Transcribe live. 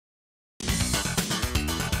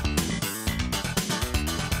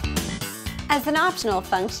As an optional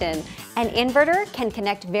function, an inverter can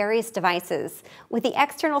connect various devices. With the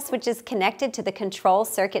external switches connected to the control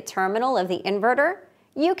circuit terminal of the inverter,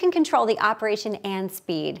 you can control the operation and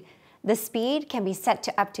speed. The speed can be set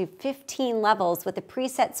to up to 15 levels with the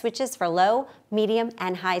preset switches for low, medium,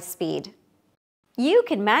 and high speed. You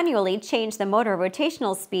can manually change the motor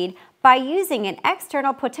rotational speed by using an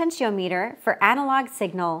external potentiometer for analog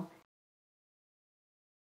signal.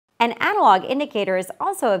 An analog indicator is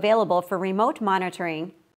also available for remote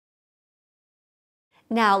monitoring.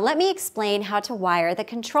 Now let me explain how to wire the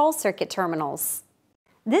control circuit terminals.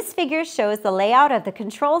 This figure shows the layout of the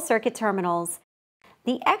control circuit terminals.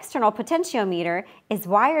 The external potentiometer is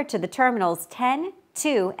wired to the terminals 10,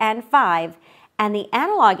 2, and 5, and the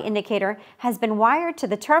analog indicator has been wired to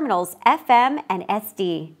the terminals FM and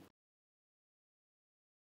SD.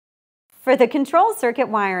 For the control circuit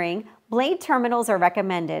wiring, blade terminals are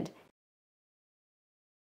recommended.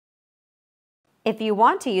 If you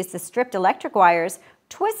want to use the stripped electric wires,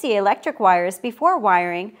 twist the electric wires before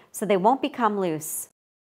wiring so they won't become loose.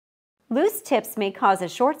 Loose tips may cause a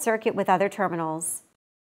short circuit with other terminals.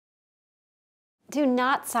 Do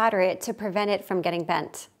not solder it to prevent it from getting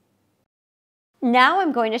bent. Now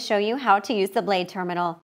I'm going to show you how to use the blade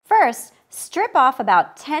terminal. First, strip off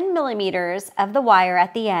about 10 millimeters of the wire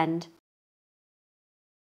at the end.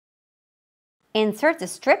 Insert the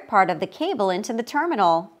strip part of the cable into the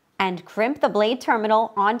terminal and crimp the blade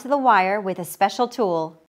terminal onto the wire with a special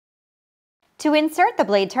tool. To insert the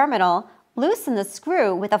blade terminal, loosen the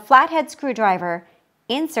screw with a flathead screwdriver,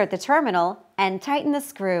 insert the terminal, and tighten the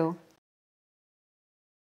screw.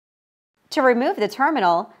 To remove the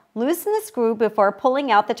terminal, loosen the screw before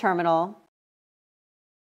pulling out the terminal.